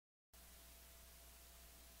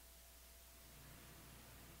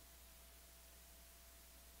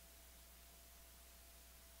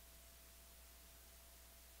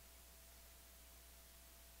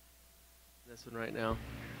This one right now.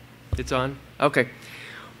 It's on? Okay.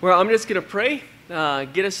 Well, I'm just going to pray,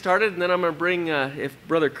 get us started, and then I'm going to bring, if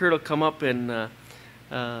Brother Kurt will come up and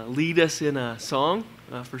lead us in a song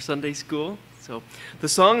for Sunday school. So the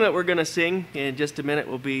song that we're going to sing in just a minute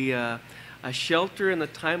will be A Shelter in the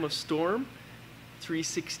Time of Storm,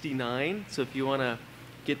 369. So if you want to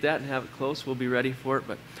get that and have it close, we'll be ready for it.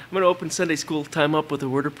 But I'm going to open Sunday school time up with a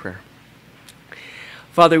word of prayer.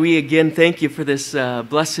 Father, we again thank you for this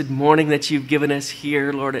blessed morning that you've given us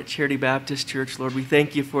here, Lord, at Charity Baptist Church. Lord, we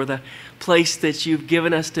thank you for the place that you've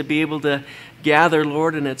given us to be able to gather,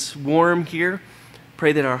 Lord, and it's warm here.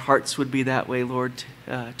 Pray that our hearts would be that way, Lord,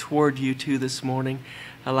 toward you too this morning.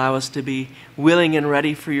 Allow us to be willing and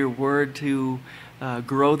ready for your word to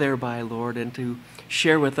grow thereby, Lord, and to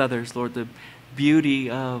share with others, Lord, the beauty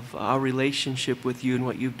of our relationship with you and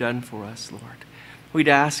what you've done for us, Lord. We'd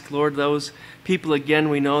ask, Lord, those people, again,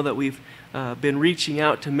 we know that we've been reaching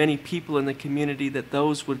out to many people in the community, that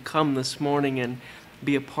those would come this morning and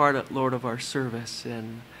be a part, of, Lord, of our service.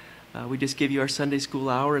 And we just give you our Sunday school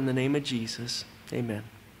hour in the name of Jesus. Amen.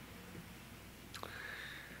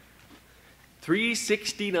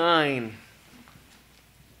 369.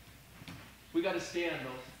 We got to stand,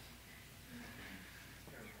 though.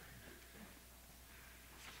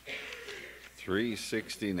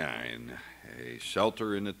 369, a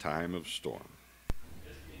shelter in a time of storm.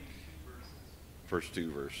 First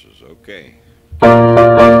two verses, okay.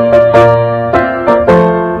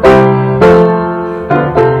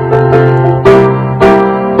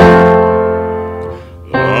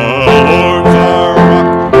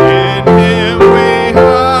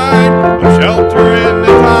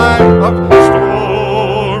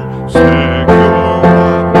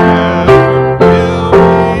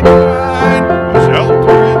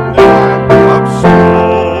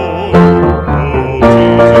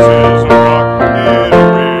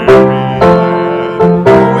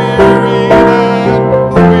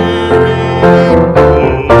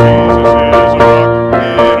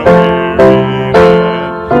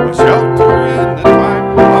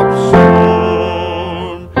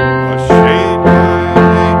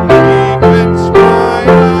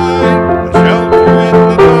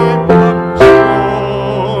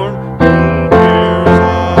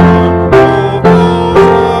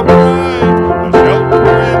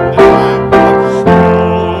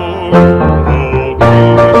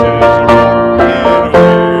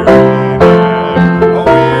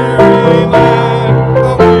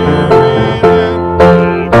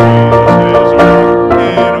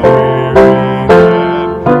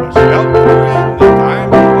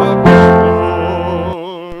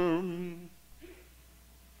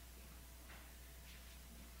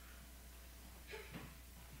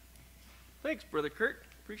 Thanks, Brother Kurt.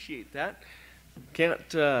 Appreciate that.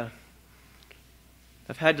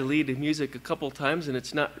 I've had to lead music a couple times, and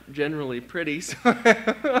it's not generally pretty, so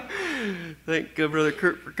thank Brother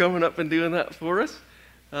Kurt for coming up and doing that for us.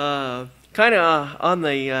 Kind of on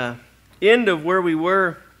the end of where we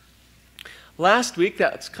were last week,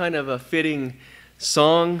 that's kind of a fitting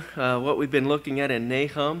song, what we've been looking at in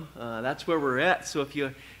Nahum. That's where we're at, so if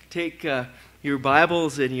you take your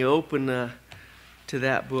Bibles and you open to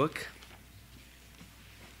that book.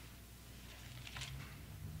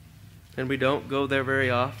 And we don't go there very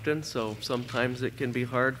often, so sometimes it can be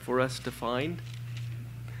hard for us to find.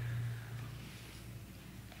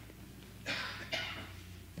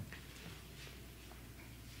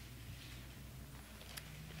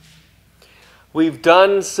 We've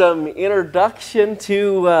done some introduction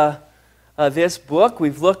to this book.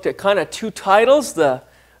 We've looked at kind of two titles, the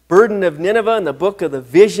Burden of Nineveh and the book of the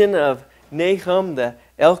vision of Nahum, the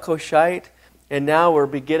Elkoshite. And now we're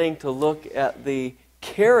beginning to look at the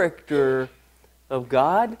character of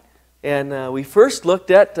God. And we first looked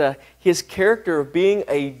at his character of being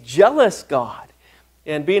a jealous God.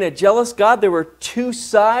 And being a jealous God, there were two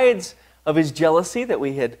sides of his jealousy that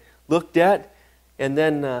we had looked at. And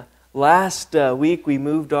then last week we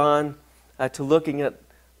moved on to looking at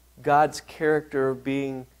God's character of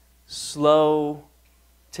being slow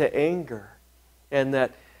to anger. And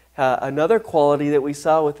that another quality that we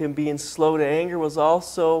saw with him being slow to anger was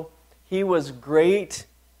also he was great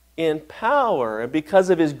in power. And because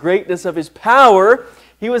of his greatness of his power,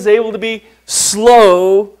 he was able to be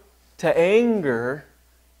slow to anger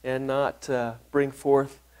and not bring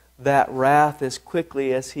forth that wrath as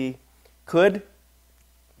quickly as he could.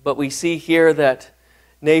 But we see here that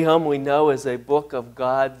Nahum, we know, is a book of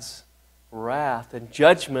God's wrath and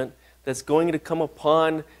judgment that's going to come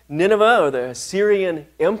upon Nineveh, or the Assyrian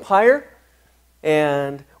Empire.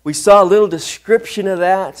 And we saw a little description of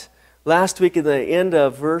that last week at the end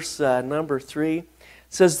of verse number 3.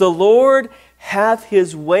 It says, the Lord hath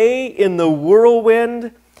his way in the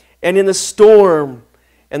whirlwind and in the storm,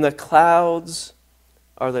 and the clouds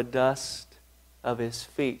are the dust of his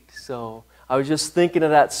feet. So I was just thinking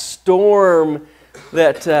of that storm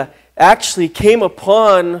that actually came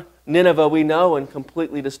upon Nineveh, we know, and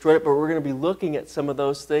completely destroyed it. But we're going to be looking at some of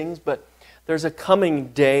those things. But there's a coming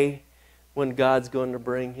day when God's going to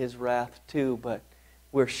bring his wrath too. But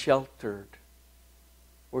we're sheltered.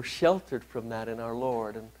 We're sheltered from that in our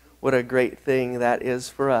Lord. And what a great thing that is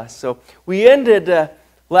for us. So we ended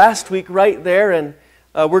last week right there. And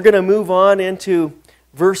we're going to move on into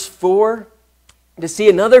verse 4 to see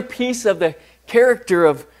another piece of the character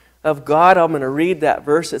of God. I'm going to read that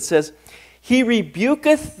verse. It says, he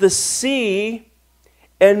rebuketh the sea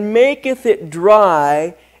and maketh it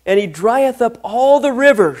dry, and he drieth up all the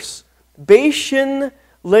rivers. Bashan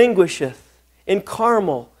languisheth in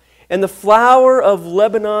Carmel, and the flower of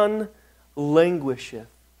Lebanon languisheth.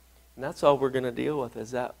 And that's all we're going to deal with,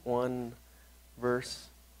 is that one verse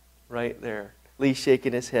right there. Lee's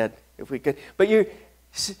shaking his head, if we could. But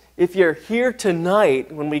if you're here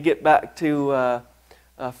tonight, when we get back to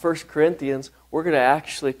 1 Corinthians, we're going to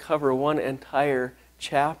actually cover one entire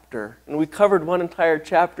chapter. And we covered one entire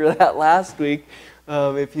chapter of that last week.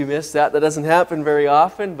 If you missed that, that doesn't happen very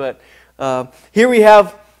often. But here we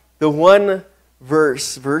have the one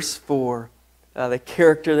verse, verse 4, the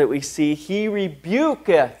character that we see. He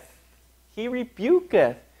rebuketh. He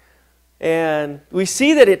rebuketh. And we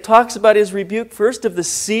see that it talks about his rebuke first of the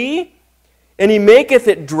sea, and he maketh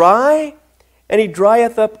it dry, and he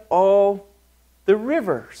drieth up all the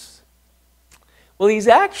rivers. Well, he's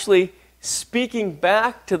actually speaking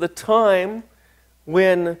back to the time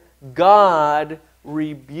when God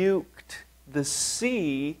rebuked the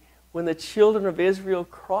sea when the children of Israel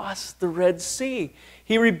crossed the Red Sea.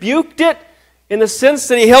 He rebuked it in the sense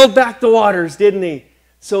that he held back the waters, didn't he?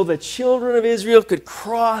 So the children of Israel could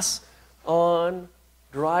cross on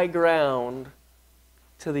dry ground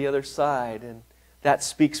to the other side. And that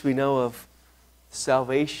speaks, we know, of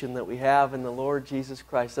salvation that we have in the Lord Jesus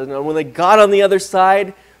Christ. And when they got on the other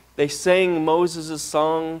side, they sang Moses'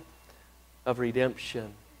 song of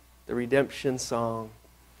redemption, the redemption song.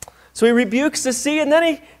 So he rebukes the sea, and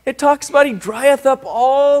then it talks about he drieth up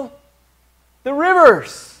all the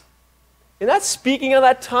rivers. And that's speaking of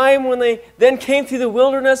that time when they then came through the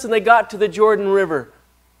wilderness and they got to the Jordan River.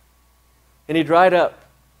 And he dried up,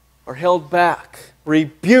 or held back,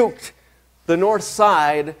 rebuked the north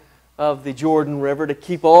side of the Jordan River to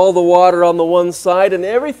keep all the water on the one side, and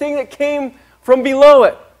everything that came from below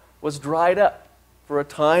it was dried up for a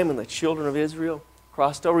time, and the children of Israel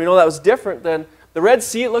crossed over. You know, that was different than the Red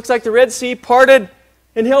Sea. It looks like the Red Sea parted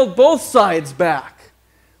and held both sides back.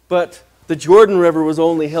 But the Jordan River was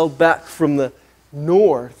only held back from the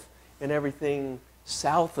north, and everything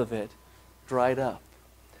south of it dried up.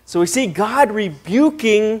 So we see God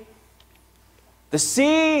rebuking the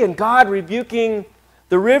sea and God rebuking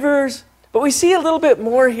the rivers. But we see a little bit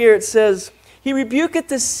more here. It says, he rebuketh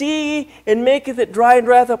the sea and maketh it dry, and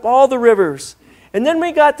drieth up all the rivers. And then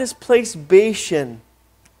we got this place Bashan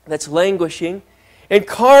that's languishing, and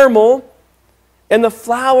Carmel and the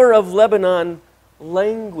flower of Lebanon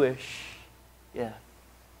languish. Yeah.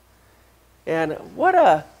 And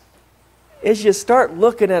as you start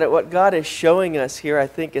looking at it, what God is showing us here, I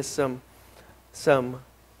think, is some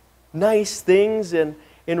nice things. And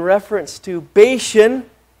in reference to Bashan,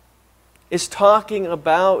 is talking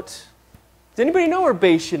about, does anybody know where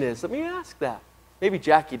Bashan is? Let me ask that. Maybe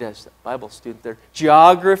Jackie does, that Bible student there.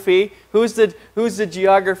 Geography. Who's the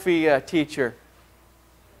geography teacher?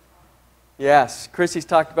 Yes, Chrissy's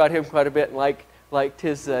talked about him quite a bit and liked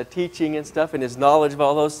his teaching and stuff and his knowledge of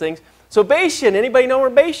all those things. So Bashan, anybody know where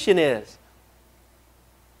Bashan is?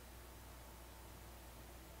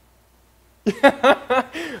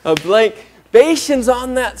 A blank. Bashan's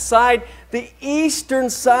on that side, the eastern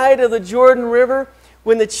side of the Jordan River.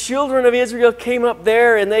 When the children of Israel came up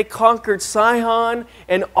there and they conquered Sihon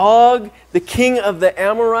and Og, the king of the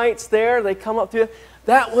Amorites there, they come up through,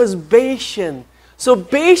 that was Bashan. So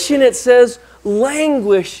Bashan, it says,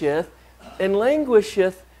 languisheth, and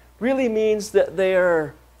languisheth really means that they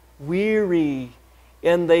are weary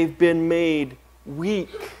and they've been made weak.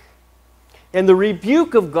 And the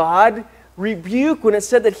rebuke of God, when it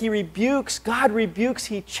said that he rebukes, God rebukes,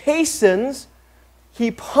 he chastens, he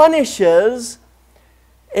punishes,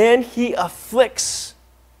 and he afflicts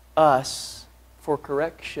us for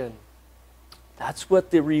correction. That's what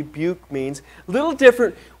the rebuke means. A little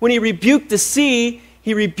different. When he rebuked the sea,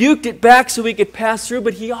 he rebuked it back so we could pass through,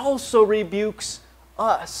 but he also rebukes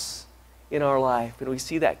us in our life. And we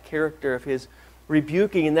see that character of his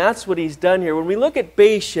rebuking, and that's what he's done here. When we look at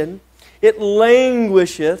Bashan, it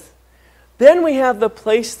languisheth. Then we have the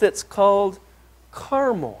place that's called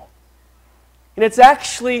Carmel. And it's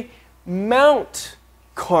actually Mount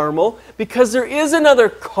Carmel, because there is another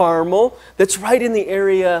Carmel that's right in the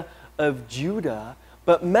area of Judah.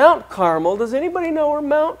 But Mount Carmel, does anybody know where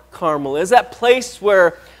Mount Carmel is? That place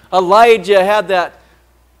where Elijah had that,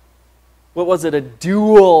 what was it, a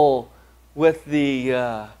duel with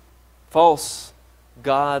the false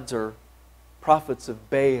gods or prophets of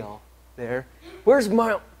Baal there. Where's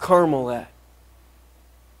Mount Carmel at?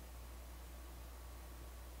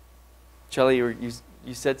 Shelley,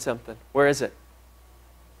 you said something. Where is it?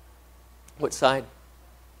 What side?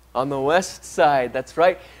 On the west side, that's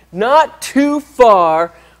right. Not too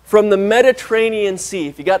far from the Mediterranean Sea.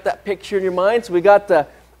 If you got that picture in your mind, so we got the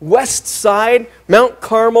west side, Mount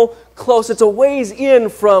Carmel, close. It's a ways in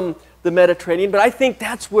from the Mediterranean, but I think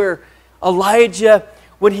that's where Elijah,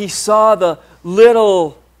 when he saw the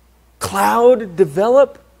little cloud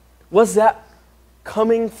develop, was that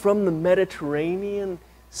coming from the Mediterranean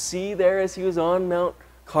Sea there as he was on Mount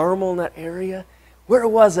Carmel in that area? Where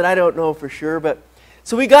was it? I don't know for sure, but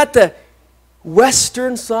so we got the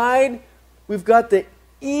western side, we've got the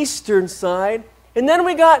eastern side, and then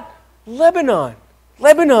we got Lebanon.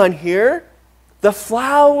 Lebanon here, the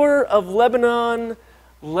flower of Lebanon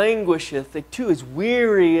languisheth. It too is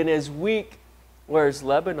weary and is weak. Where's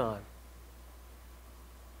Lebanon?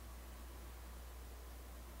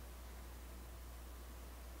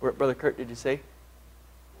 Where, Brother Kurt, did you say?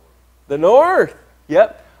 The north.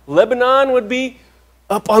 Yep. Lebanon would be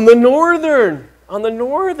up on the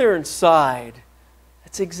northern side.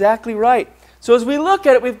 That's exactly right. So as we look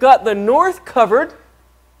at it, we've got the north covered,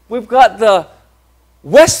 we've got the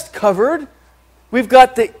west covered, we've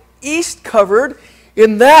got the east covered,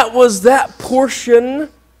 and that was that portion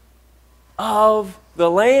of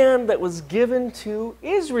the land that was given to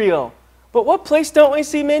Israel. But what place don't we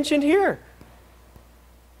see mentioned here?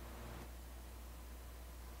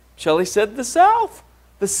 Shelley said the south.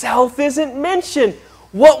 The south isn't mentioned.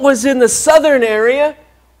 What was in the southern area,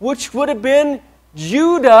 which would have been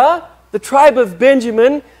Judah, the tribe of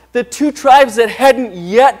Benjamin, the two tribes that hadn't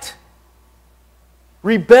yet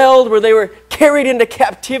rebelled, where they were carried into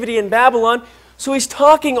captivity in Babylon. So he's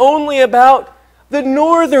talking only about the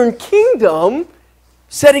northern kingdom,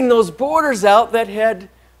 setting those borders out that had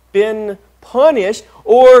been punished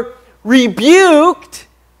or rebuked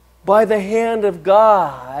by the hand of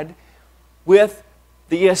God with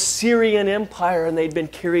the Assyrian Empire, and they'd been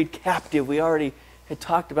carried captive. We already had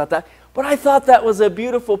talked about that. But I thought that was a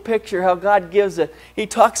beautiful picture, how God gives it. He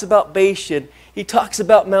talks about Bashan. He talks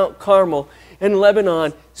about Mount Carmel and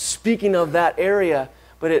Lebanon, speaking of that area.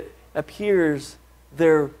 But it appears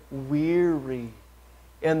they're weary,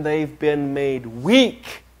 and they've been made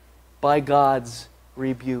weak by God's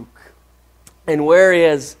rebuke. And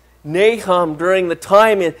whereas Nahum, during the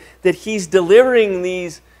time that he's delivering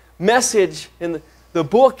these message in the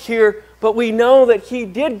book here, but we know that he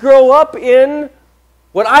did grow up in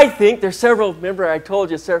what I think, there's several, remember I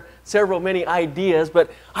told you many ideas, but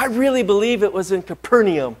I really believe it was in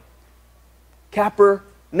Capernaum.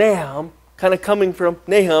 Capernaum, kind of coming from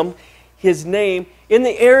Nahum, his name, in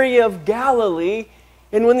the area of Galilee.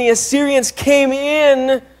 And when the Assyrians came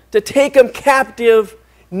in to take him captive,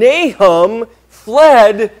 Nahum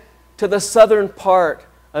fled to the southern part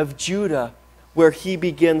of Judah, where he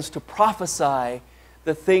begins to prophesy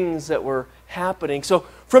the things that were happening. So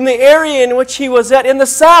from the area in which he was at in the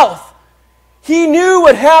south, he knew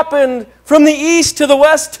what happened from the east to the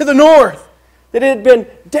west to the north, that it had been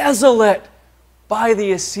desolate by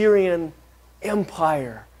the Assyrian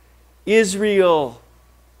Empire. Israel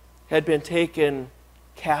had been taken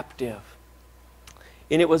captive.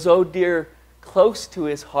 And it was, oh dear, close to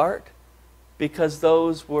his heart, because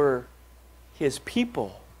those were his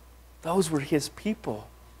people. Those were his people.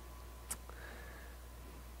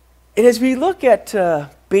 And as we look at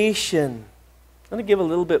Bashan, I'm going to give a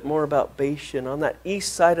little bit more about Bashan. On that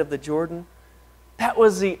east side of the Jordan, that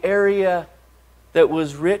was the area that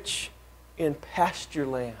was rich in pasture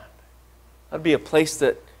land. That'd be a place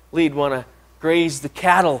that we'd want to graze the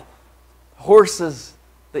cattle, horses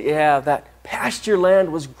that you have. That pasture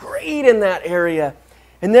land was great in that area.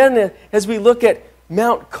 And then as we look at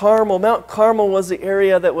Mount Carmel was the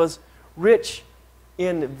area that was rich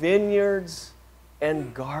in vineyards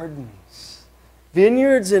and gardens.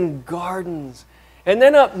 Vineyards and gardens. And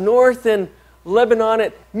then up north in Lebanon,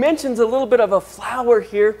 it mentions a little bit of a flower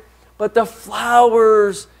here, but the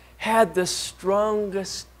flowers had the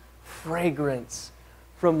strongest fragrance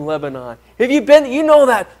from Lebanon. Have you been, you know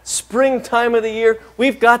that springtime of the year?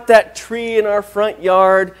 We've got that tree in our front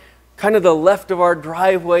yard, kind of the left of our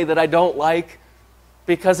driveway that I don't like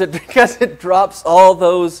because it drops all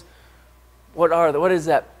those, what is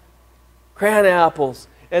that? Cran apples.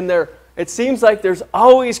 And it seems like there's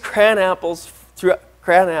always cran apples through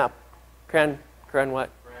crab apple.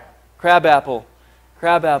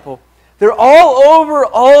 They're all over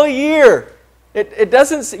all year. It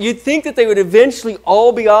doesn't, you'd think that they would eventually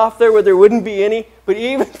all be off there where there wouldn't be any, but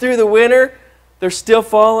even through the winter, they're still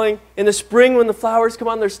falling. In the spring when the flowers come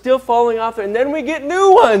on, they're still falling off there, and then we get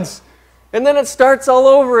new ones. And then it starts all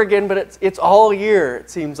over again, but it's all year, it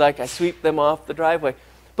seems like. I sweep them off the driveway.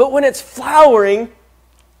 But when it's flowering,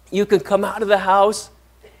 you can come out of the house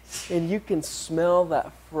and you can smell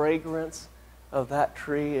that fragrance of that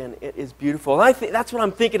tree, and it is beautiful. And I think that's what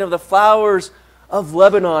I'm thinking of, the flowers of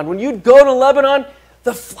Lebanon. When you'd go to Lebanon,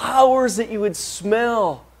 the flowers that you would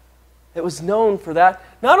smell, it was known for that.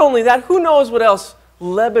 Not only that, who knows what else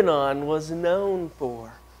Lebanon was known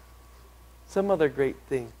for? Some other great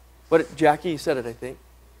thing. Jackie, you said it, I think.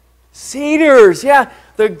 Cedars, yeah,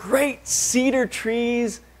 the great cedar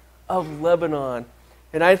trees of Lebanon.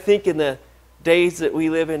 And I think in the days that we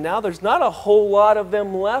live in now, there's not a whole lot of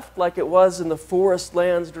them left like it was in the forest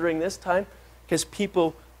lands during this time, because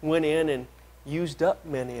people went in and used up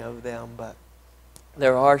many of them. But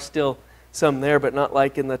there are still some there, but not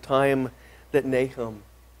like in the time that Nahum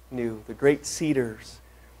knew, the great cedars.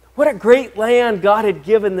 What a great land God had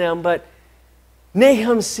given them, but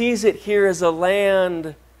Nahum sees it here as a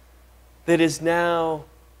land that is now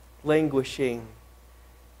languishing,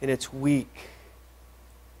 and it's weak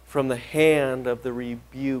from the hand of the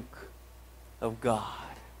rebuke of God.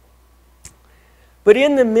 But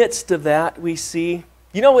in the midst of that, we see,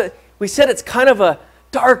 you know what, we said it's kind of a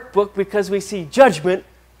dark book because we see judgment,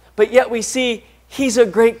 but yet we see he's a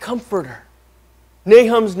great comforter.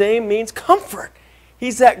 Nahum's name means comfort.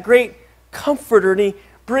 He's that great comforter, and he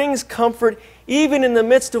brings comfort even in the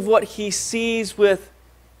midst of what he sees with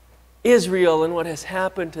Israel and what has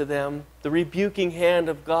happened to them, the rebuking hand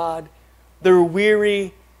of God. They're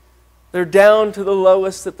weary. They're down to the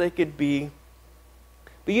lowest that they could be.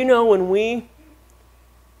 But you know, when we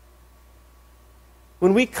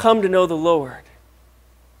come to know the Lord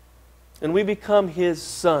and we become His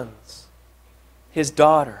sons, His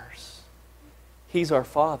daughters, He's our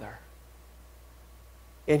Father.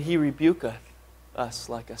 And He rebuketh us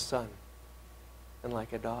like a son and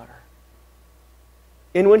like a daughter.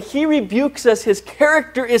 And when He rebukes us, His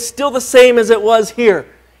character is still the same as it was here.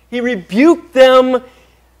 He rebuked them,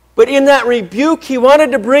 but in that rebuke, He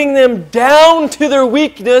wanted to bring them down to their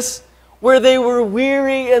weakness, where they were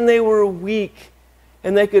weary and they were weak.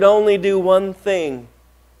 And they could only do one thing,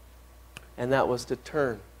 and that was to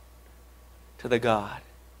turn to the God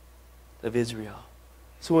of Israel.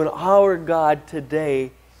 So when our God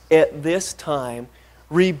today, at this time,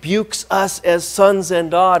 rebukes us as sons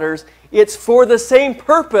and daughters, it's for the same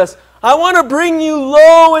purpose. I want to bring you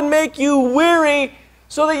low and make you weary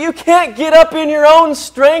so that you can't get up in your own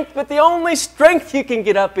strength, but the only strength you can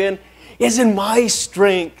get up in is in my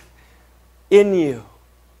strength in you.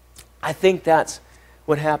 I think that's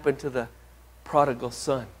what happened to the prodigal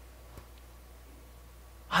son.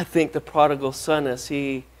 I think the prodigal son, as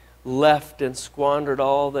he left and squandered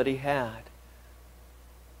all that he had,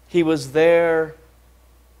 he was there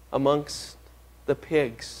amongst the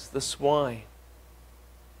pigs, the swine,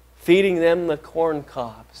 feeding them the corn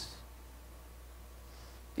cobs,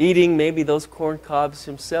 eating maybe those corn cobs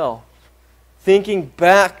himself, thinking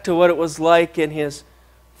back to what it was like in his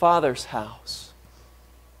father's house.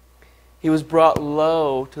 He was brought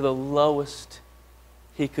low to the lowest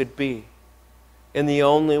he could be. And the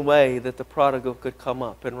only way that the prodigal could come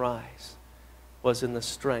up and rise was in the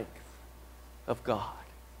strength of God.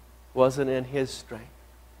 It wasn't in his strength,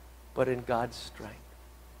 but in God's strength.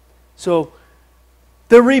 So,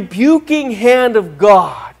 the rebuking hand of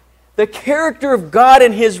God, the character of God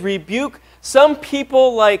in His rebuke, some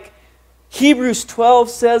people, like Hebrews 12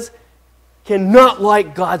 says, cannot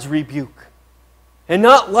like God's rebuke and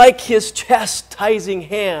not like His chastising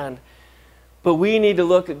hand. But we need to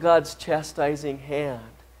look at God's chastising hand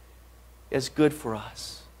as good for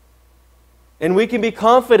us. And we can be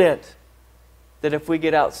confident that if we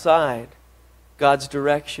get outside God's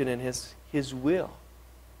direction and His will,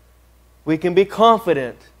 we can be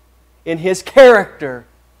confident in His character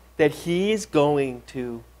that He's going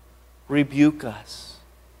to rebuke us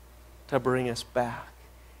to bring us back.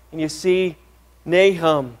 And you see,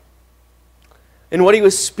 Nahum, and what he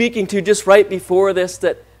was speaking to just right before this,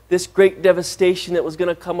 that this great devastation that was going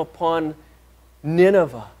to come upon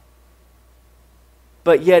Nineveh.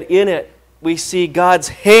 but yet in it we see God's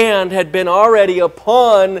hand had been already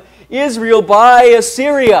upon Israel by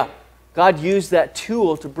Assyria. God used that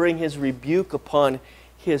tool to bring His rebuke upon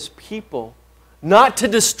His people. Not to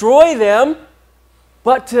destroy them,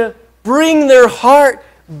 but to bring their heart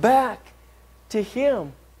back to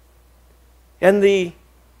Him. And the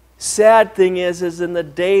sad thing is in the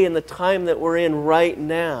day and the time that we're in right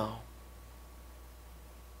now,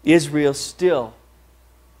 Israel still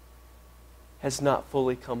has not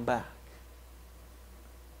fully come back.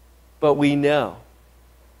 But we know,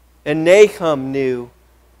 and Nahum knew,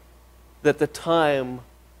 that the time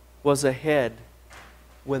was ahead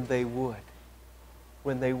when they would.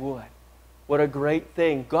 When they would. What a great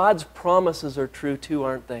thing. God's promises are true too,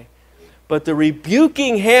 aren't they? But the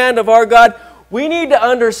rebuking hand of our God, we need to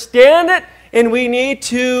understand it, and we need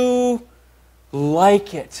to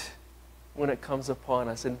like it when it comes upon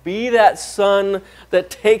us, and be that son that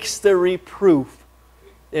takes the reproof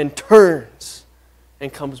and turns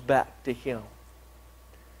and comes back to Him.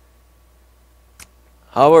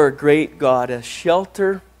 Our great God, a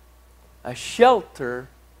shelter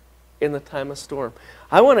in the time of storm.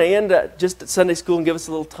 I want to end just at Sunday school and give us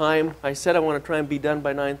a little time. I said I want to try and be done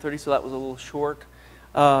by 9:30, so that was a little short.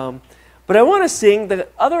 But I want to sing the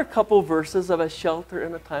other couple verses of a shelter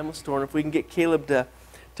in a time of storm. If we can get Caleb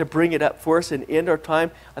to bring it up for us and end our time.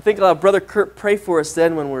 I think I'll have Brother Kurt pray for us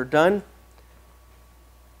then when we're done.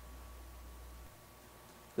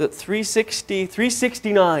 The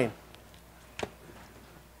 369.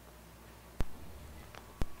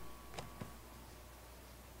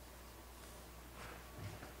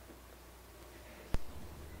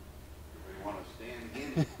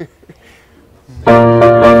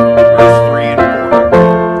 Verse 3 and 4.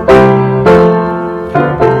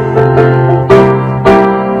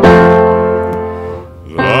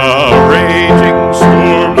 The raging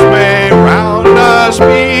storms may round us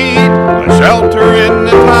beat, a shelter in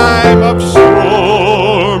the time of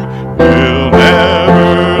storm. We'll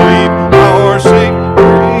never leave our safe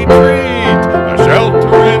retreat, a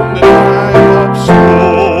shelter in the time of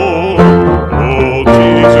storm. Oh,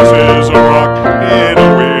 Jesus is a rock in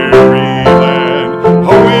a weary land, a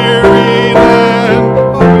weary land,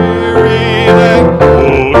 a weary land.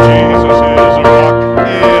 Oh, Jesus is a rock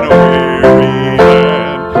in a weary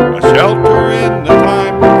land, a shelter in the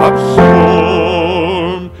time of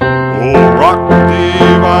storm. Oh, rock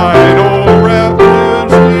divine, oh,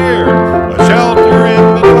 refuge near, a shelter in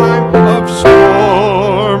the time of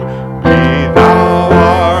storm. Be thou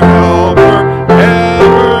our helper,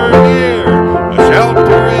 ever near, a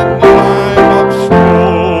shelter in the time of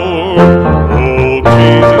storm. Oh,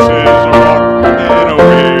 Jesus is a rock in a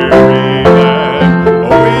weary land, a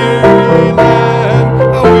weary land,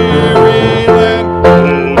 a weary land.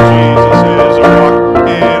 Oh, Jesus is a rock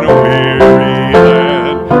in a weary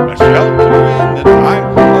land, a shelter in the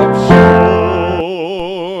time of storm.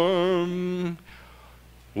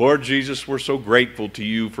 Lord Jesus, we're so grateful to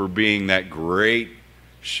you for being that great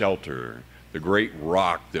shelter, the great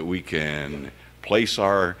rock that we can place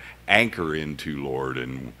our anchor into, Lord,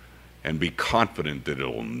 and be confident that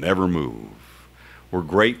it'll never move. We're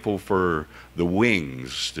grateful for the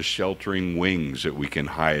wings, the sheltering wings that we can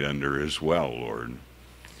hide under as well, Lord.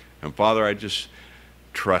 And Father, I just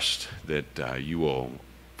trust that you will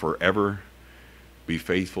forever be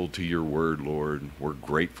faithful to your word, Lord. We're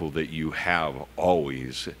grateful that you have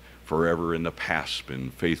always, forever in the past,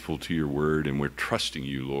 been faithful to your word, and we're trusting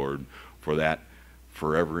you, Lord, for that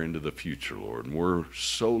forever into the future, Lord. And we're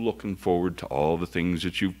so looking forward to all the things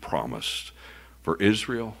that you've promised for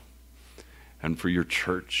Israel and for your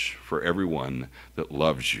church, for everyone that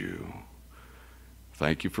loves you.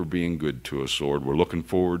 Thank you for being good to us, Lord. We're looking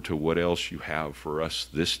forward to what else you have for us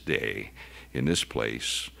this day in this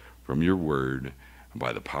place from your word and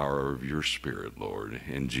by the power of your Spirit, Lord.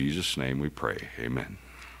 In Jesus' name we pray. Amen.